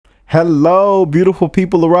Hello, beautiful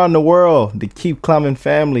people around the world, the Keep Climbing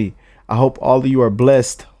family. I hope all of you are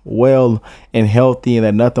blessed, well, and healthy, and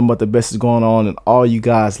that nothing but the best is going on in all you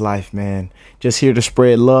guys' life, man. Just here to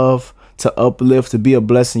spread love, to uplift, to be a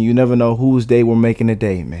blessing. You never know whose day we're making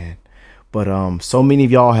today, man. But so many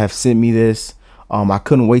of y'all have sent me this. I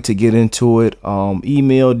couldn't wait to get into it.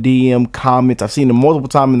 Email, DM, comments. I've seen it multiple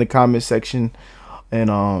times in the comment section.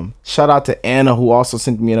 And shout out to Anna, who also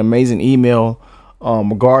sent me an amazing email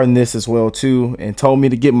regarding this as well too, and told me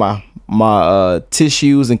to get my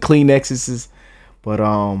tissues and Kleenexes. But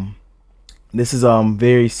this is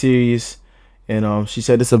very serious, and she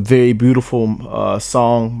said it's a very beautiful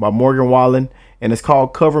song by Wallen, and it's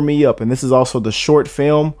called Cover Me Up. And this is also the short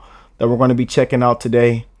film that we're going to be checking out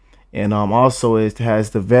today. And also it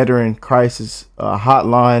has the veteran crisis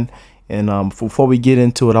hotline. And before we get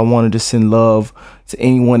into it, I wanted to send love to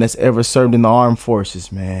anyone that's ever served in the armed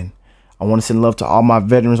forces, man. I want to send love to all my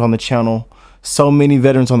veterans on the channel. So many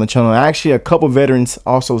veterans on the channel. Actually, a couple veterans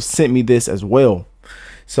also sent me this as well.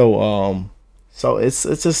 So so it's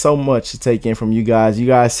just so much to take in from you guys. You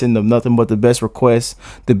guys send them nothing but the best requests,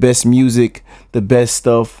 the best music, the best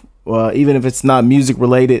stuff, even if it's not music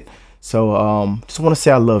related. So just want to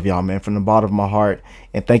say I love y'all, man, from the bottom of my heart,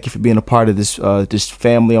 and thank you for being a part of this this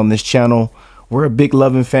family on this channel. We're a big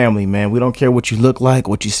loving family, man. We don't care what you look like,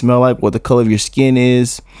 what you smell like, what the color of your skin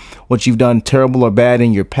is, what you've done terrible or bad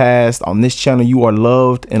in your past. On this channel, you are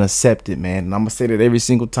loved and accepted, man. And I'm gonna say that every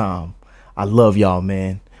single time. I love y'all,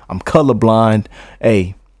 man. I'm colorblind.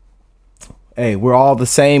 Hey, we're all the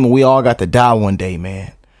same, and we all got to die one day,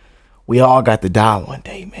 man. We all got to die one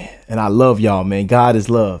day, man. And I love y'all, man. God is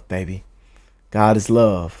love, baby. God is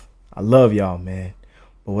love. I love y'all, man.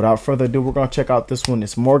 But without further ado, we're gonna check out this one.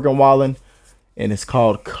 It's Wallen, and it's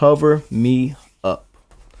called Cover Me Up.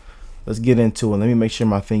 Let's get into it. Let me make sure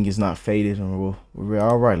my thing is not faded, and we're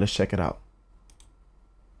all right. Let's check it out.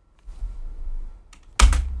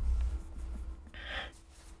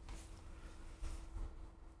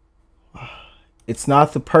 It's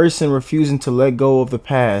not the person refusing to let go of the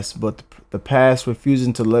past, but the past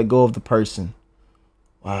refusing to let go of the person.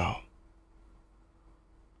 Wow.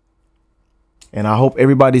 And I hope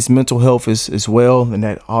everybody's mental health is well, and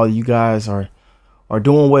that all you guys are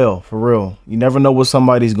doing well, for real. You never know what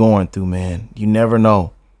somebody's going through, man. You never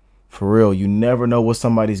know. For real. You never know what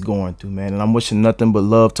somebody's going through, man. And I'm wishing nothing but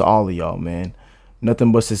love to all of y'all, man.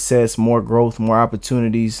 Nothing but success, more growth, more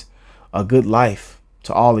opportunities, a good life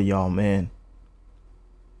to all of y'all, man.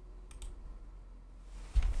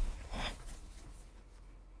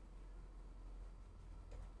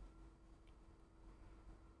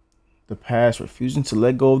 The past refusing to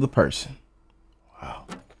let go of the person. Wow.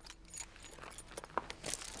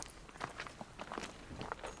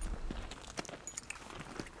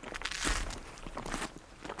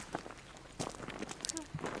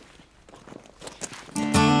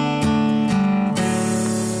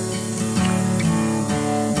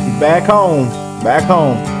 Back home. Back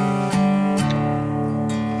home.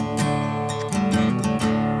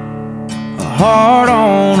 A heart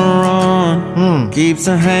on a run, keeps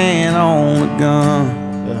a hand on the gun.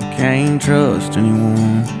 Yeah. Can't trust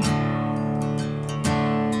anyone.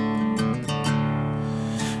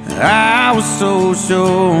 I was so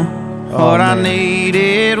sure what I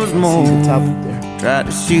needed was more. See the top up there. Tried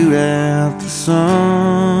to shoot out the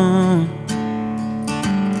sun.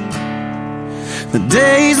 The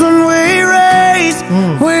days when we raced,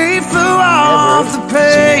 we flew off the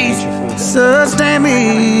pace. Such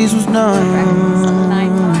damage was done.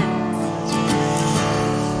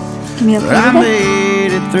 But I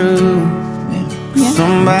made it through.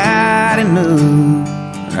 Somebody knew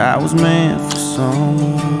I was meant for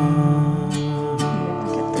someone.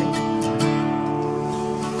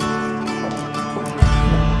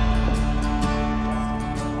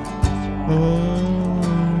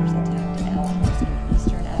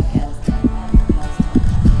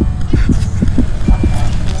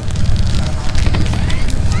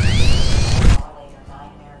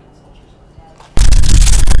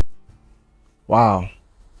 Wow.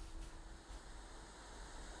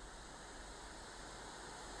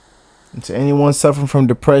 And to anyone suffering from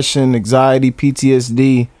depression, anxiety,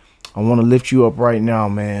 PTSD, I want to lift you up right now,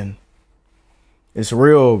 man. It's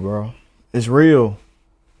real, bro. It's real.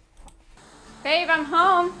 Babe, I'm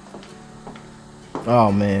home. Oh,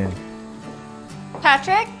 man.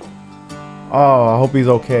 Patrick? Oh, I hope he's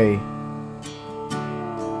okay.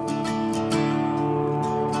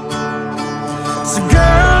 So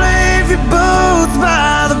girl, if you're both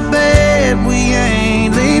by the bed, we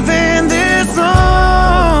ain't leaving this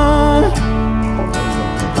room.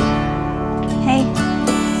 Hey.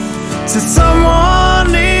 So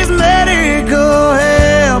someone needs me.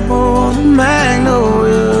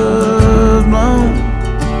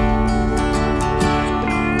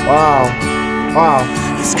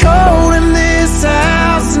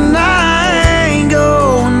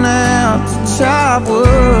 chop wood.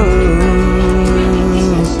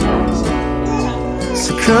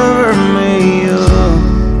 So cover me up.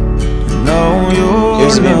 Know you're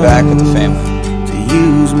Here's to being back with the family. to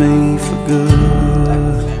use me for good.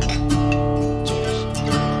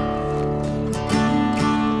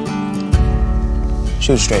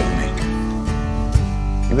 Shoot straight with me.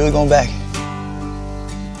 You really going back?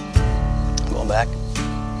 Going back?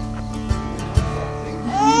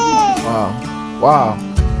 Wow. Wow.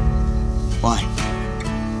 Why?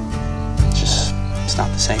 It's not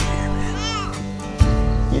the same here, man.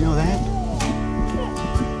 You know that?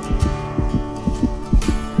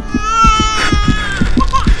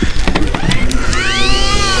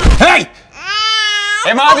 Hey!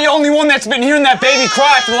 Am I the only one that's been hearing that baby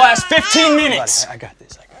cry for the last 15 minutes? I got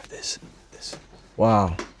this.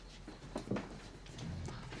 Wow. I'm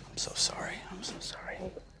so sorry. I'm so sorry.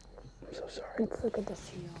 I'm so sorry. It's so good to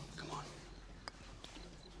see you. Come on.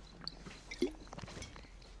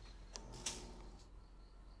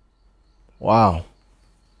 Wow.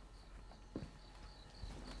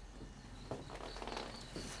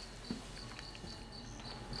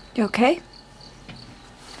 You okay?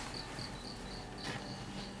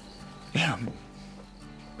 Yeah.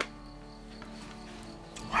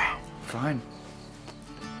 Wow. Fine.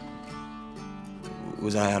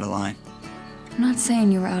 Was I out of line? I'm not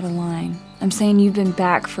saying you were out of line. I'm saying you've been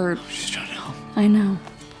back for... Just trying to help. I know.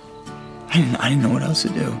 I didn't know what else to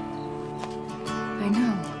do. I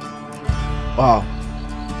know. Wow.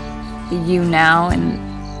 The you now and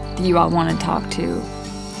the you I want to talk to.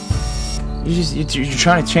 You're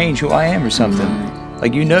trying to change who I am or something.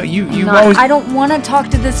 Like you Not, always. I don't want to talk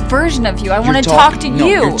to this version of you. I want to talk to no,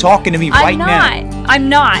 you. You're talking to me right now. I'm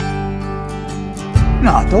not.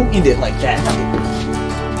 No, don't end it like that.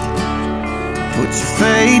 Put your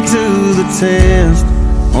fate to the test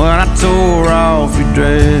when I tore off your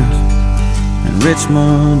dress in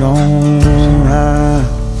Richmond on high.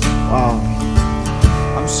 Wow.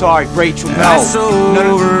 I'm sorry, Rachel. No. I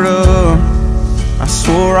sobered up. I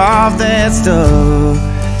swore off that stuff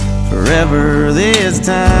forever this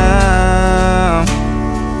time.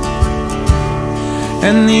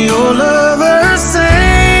 And the old lover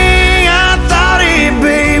sang, I thought it'd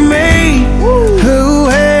be me who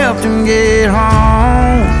helped him get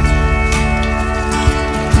home.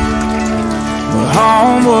 But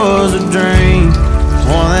home was a dream,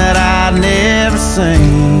 one that I'd never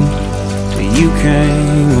seen till you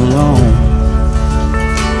came along.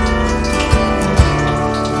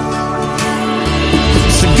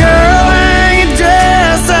 So girl, hang your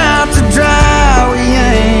dress out to dry. We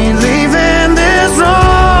ain't leaving this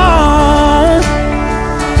room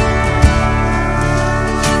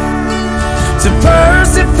till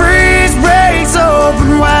Percy Priest breaks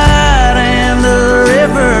open wide and the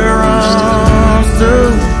river runs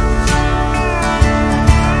through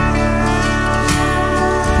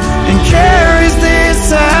and carries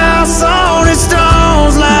this house on its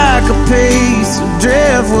stones like a piece of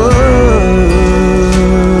driftwood.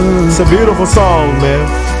 It's a beautiful song, man.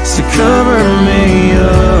 So cover me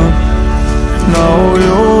up, know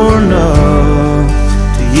you're enough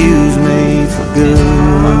to use me for good.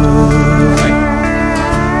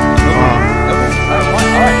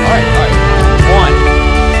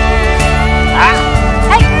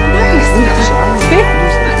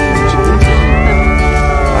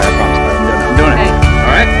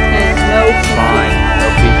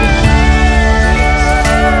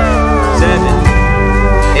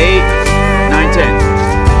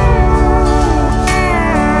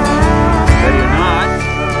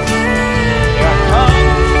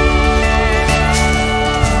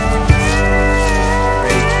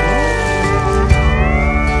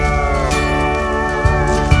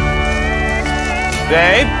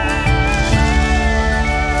 Babe?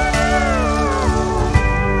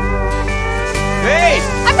 Babe!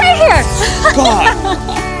 I'm right here. God!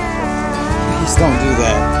 Please don't do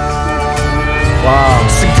that. Wow.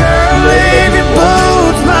 So girl, leave your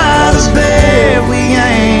boots by the bed. We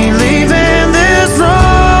ain't leaving this room.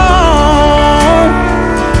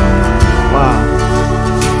 Wow.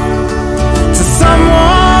 To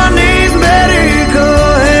someone needs medical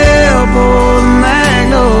help or the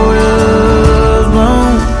magnolias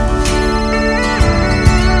bloom.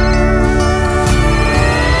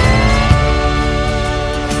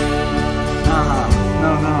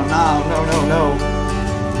 No.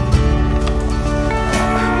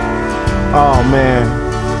 Oh man.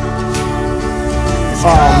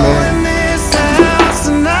 Oh man. In this house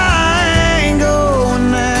and I ain't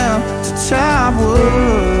going out to chop wood.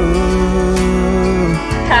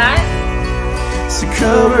 Pat, So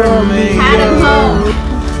cover me Pat, I'm up. home.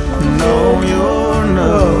 Know you're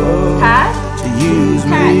enough Pat, to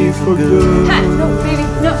for good. Pat, no, baby,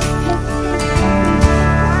 no.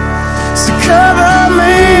 So cover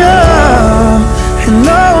me up and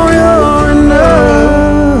know you're enough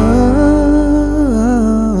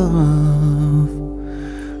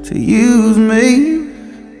to use me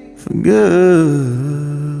for good.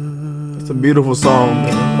 It's a beautiful song,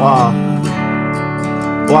 man. Wow.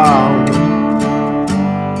 Wow.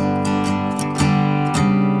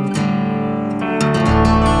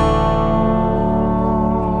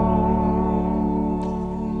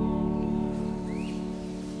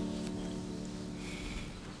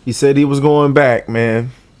 He said he was going back,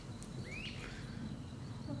 man.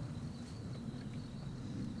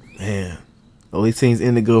 Man, at least things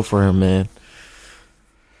ended good for him, man.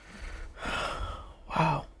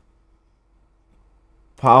 Wow.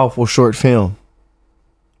 Powerful short film.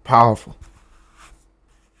 Powerful.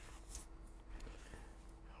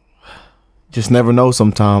 Just never know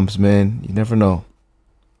sometimes, man. You never know.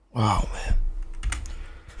 Wow, man.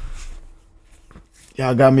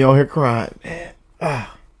 Y'all got me on here crying, man.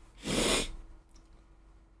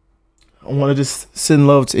 I want to just send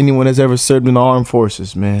love to anyone that's ever served in the armed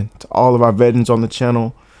forces, man. To all of our veterans on the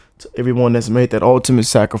channel. To everyone that's made that ultimate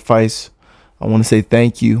sacrifice. I want to say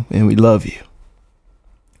thank you and we love you.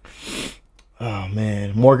 Oh,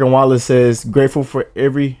 man. Morgan Wallace says, grateful for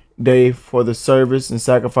every day for the service and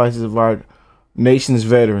sacrifices of our nation's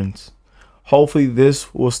veterans. Hopefully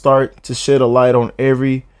this will start to shed a light on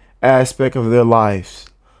every aspect of their lives.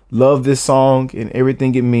 Love this song and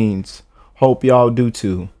everything it means. Hope y'all do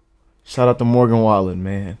too. Shout out to Morgan Wallen,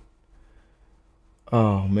 man.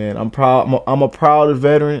 Oh, man. I'm proud. I'm a proud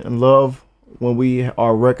veteran and love when we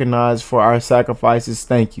are recognized for our sacrifices.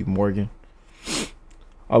 Thank you, Morgan.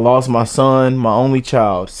 I lost my son, my only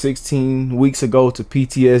child, 16 weeks ago to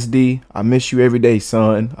PTSD. I miss you every day,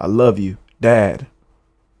 son. I love you, Dad.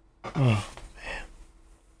 Oh, man.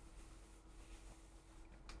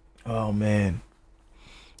 Oh, man.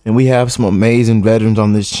 And we have some amazing veterans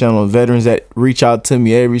on this channel. Veterans that reach out to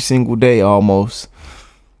me every single day almost.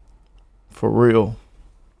 For real.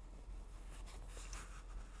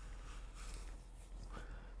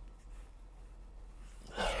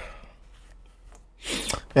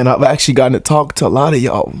 And I've actually gotten to talk to a lot of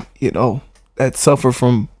y'all, you know, that suffer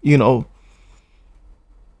from, you know,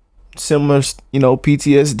 similar, you know,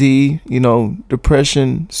 PTSD, you know,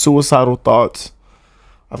 depression, suicidal thoughts.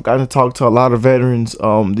 I've gotten to talk to a lot of veterans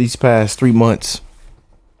these past 3 months.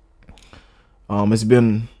 It's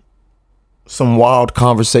been some wild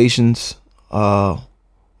conversations.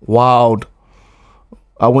 Wild.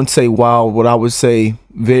 I wouldn't say wild, but I would say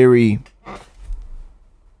very.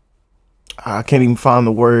 I can't even find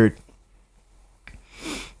the word.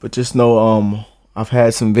 But just know I've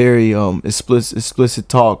had some very explicit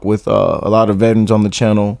talk with a lot of veterans on the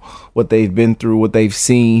channel, what they've been through, what they've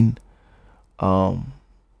seen.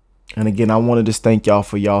 And again, I want to just thank y'all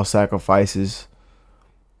for y'all sacrifices.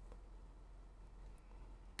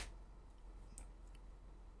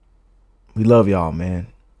 We love y'all, man.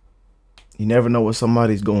 You never know what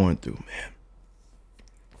somebody's going through, man.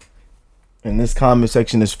 And this comment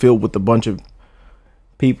section is filled with a bunch of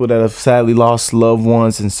people that have sadly lost loved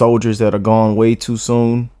ones and soldiers that are gone way too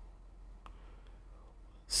soon.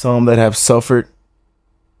 Some that have suffered.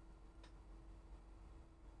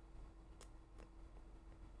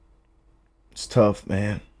 It's tough,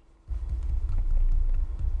 man.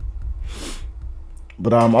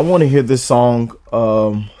 But I want to hear this song,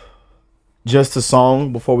 just a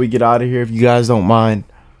song before we get out of here, if you guys don't mind,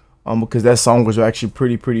 because that song was actually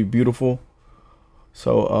pretty beautiful.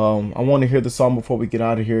 So I want to hear the song before we get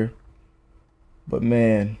out of here. But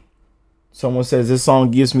man, someone says this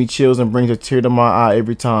song gives me chills and brings a tear to my eye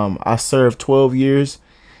every time. I served 12 years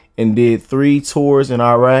and did 3 tours in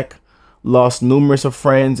Iraq, lost numerous of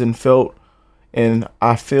friends and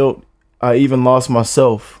I felt I even lost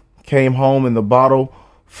myself. Came home and the bottle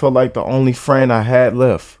felt like the only friend I had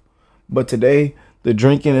left. But today, the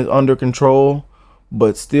drinking is under control,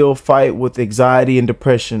 but still fight with anxiety and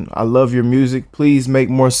depression. I love your music. Please make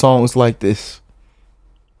more songs like this.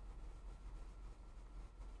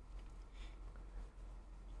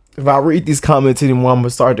 If I read these comments anymore, I'm going to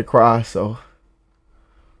start to cry, so.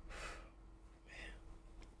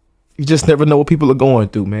 You just never know what people are going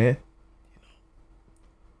through, man.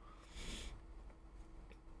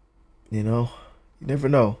 You know, you never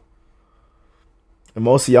know. And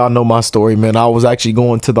most of y'all know my story, man. I was actually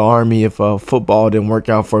going to the Army if football didn't work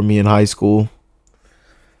out for me in high school.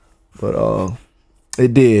 But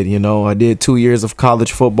it did, you know. I did 2 years of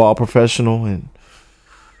college football professional, and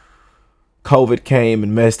COVID came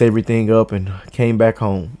and messed everything up and came back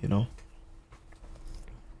home, you know.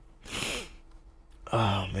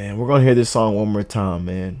 Oh man, we're gonna hear this song one more time,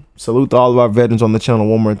 man. Salute to all of our veterans on the channel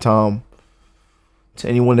one more time. To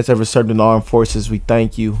anyone that's ever served in the armed forces, we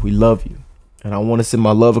thank you, we love you. And I want to send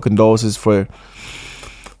my love and condolences for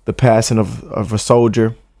the passing of a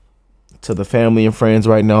soldier to the family and friends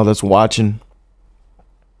right now that's watching.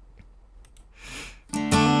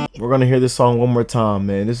 We're gonna hear this song one more time,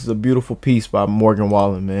 man. This is a beautiful piece by Morgan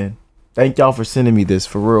Wallen, man. Thank y'all for sending me this,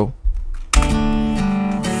 for real.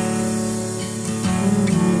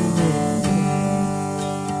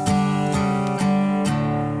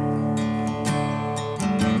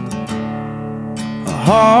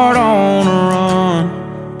 Heart on a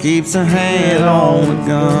run, keeps a hand on the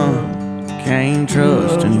gun, can't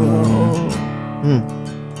trust anyone.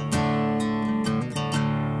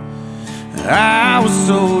 I was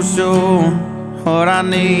so sure what I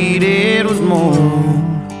needed was more,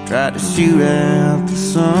 tried to shoot out the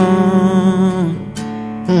sun.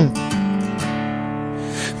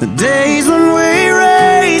 The days when we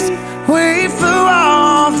raced, we flew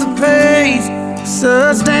off the page,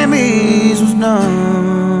 such damage was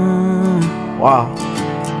done. Wow.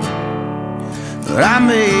 But I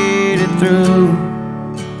made it through,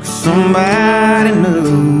 'cause somebody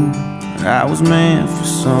knew I was meant for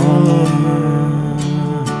someone.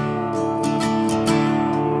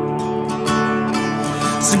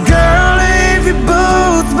 So girl, leave your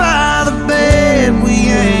boots by the bed,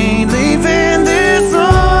 we ain't leaving this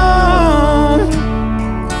room.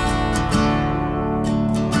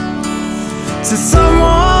 So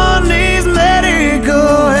someone needs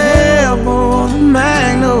medical help or the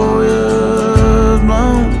magnolia's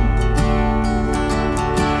blown.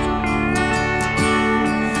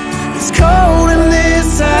 It's cold in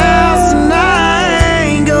this house and I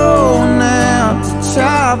ain't going out to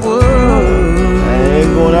chop wood. I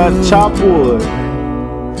ain't going out to chop wood.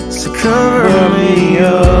 So cover me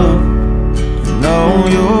up, know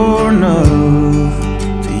you're enough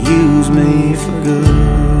to use me for good.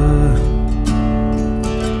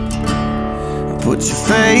 Put your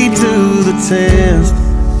fate to the test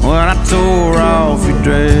when I tore off your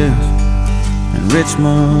dress in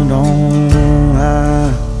Richmond on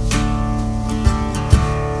high.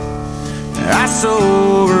 I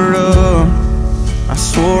sobered up, I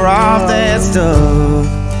swore off that stuff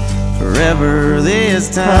forever this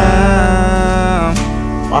time.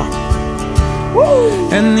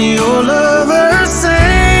 And the old lovers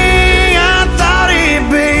say I thought it'd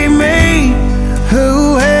be me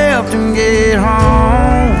who helped him get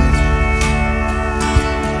home.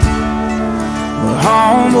 But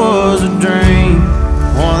home was a dream,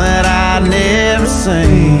 one that I'd never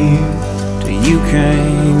seen till you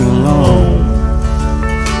came along.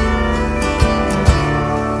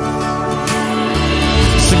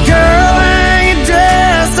 So girl, hang your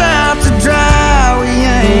dress out to dry, we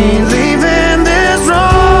ain't leaving this room.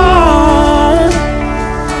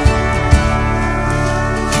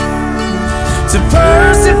 So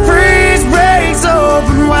Percy Priest breaks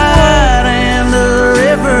open wide and the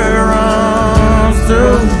river runs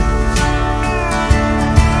through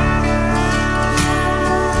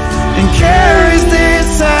and carries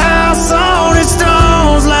this house on its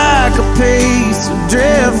stones like a piece of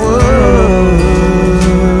driftwood.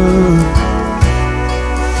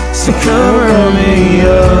 So cover me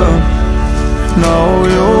up, know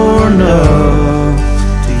you're enough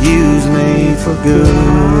to use me for good.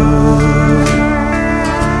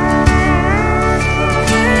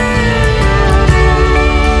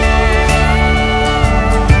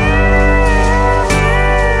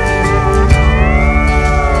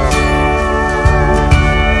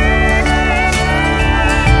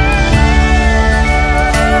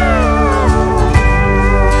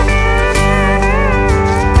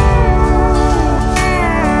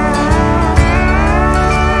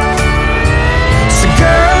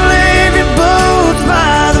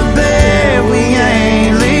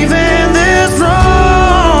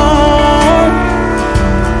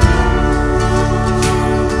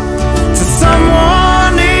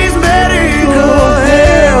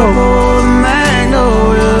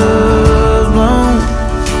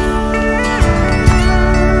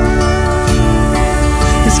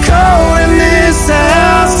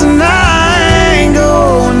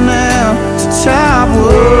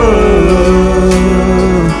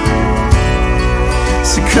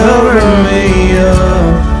 Cover me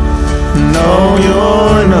up, know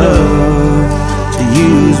you're enough to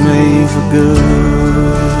use me for good.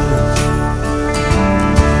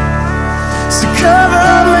 So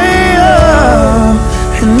cover me up,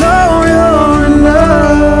 and know you're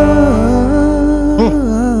enough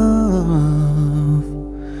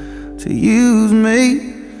to use me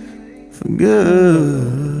for good.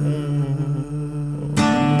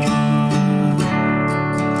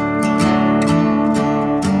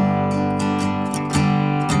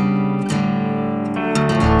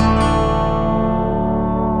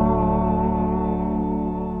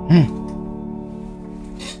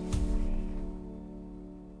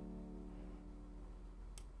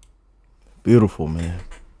 Beautiful, man.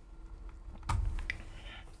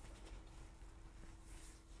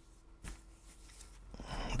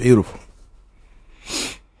 Beautiful.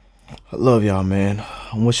 I love y'all, man.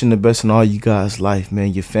 I'm wishing the best in all you guys' life,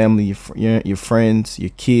 man. Your family, your friends, your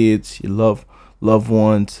kids, your loved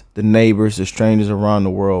ones, the neighbors, the strangers around the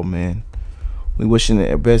world, man. We wishing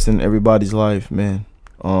the best in everybody's life, man.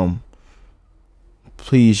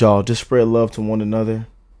 Please, y'all, just spread love to one another.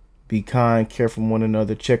 Be kind, care for one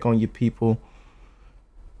another. Check on your people.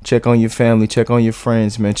 Check on your family. Check on your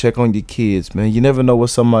friends, man. Check on your kids, man. You never know what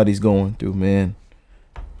somebody's going through, man.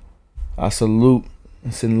 I salute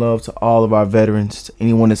and send love to all of our veterans, to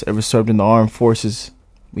anyone that's ever served in the armed forces.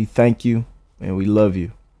 We thank you and we love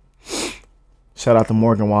you. Shout out to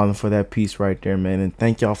Morgan Wallen for that piece right there, man. And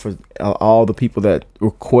thank y'all for all the people that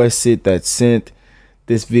requested, that sent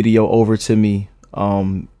this video over to me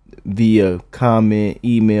via comment,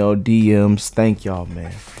 email, DMs. Thank y'all,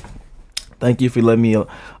 man. Thank you for letting me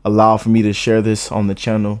allow for me to share this on the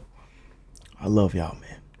channel. I love y'all, man.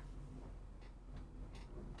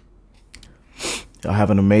 Y'all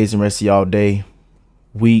have an amazing rest of y'all day,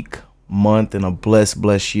 week, month, and a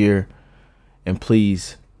blessed year. And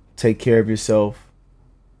please take care of yourself.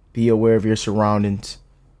 Be aware of your surroundings.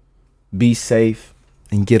 Be safe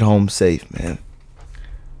and get home safe, man.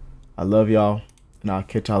 I love y'all, and I'll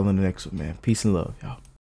catch y'all in the next one, man. Peace and love, y'all.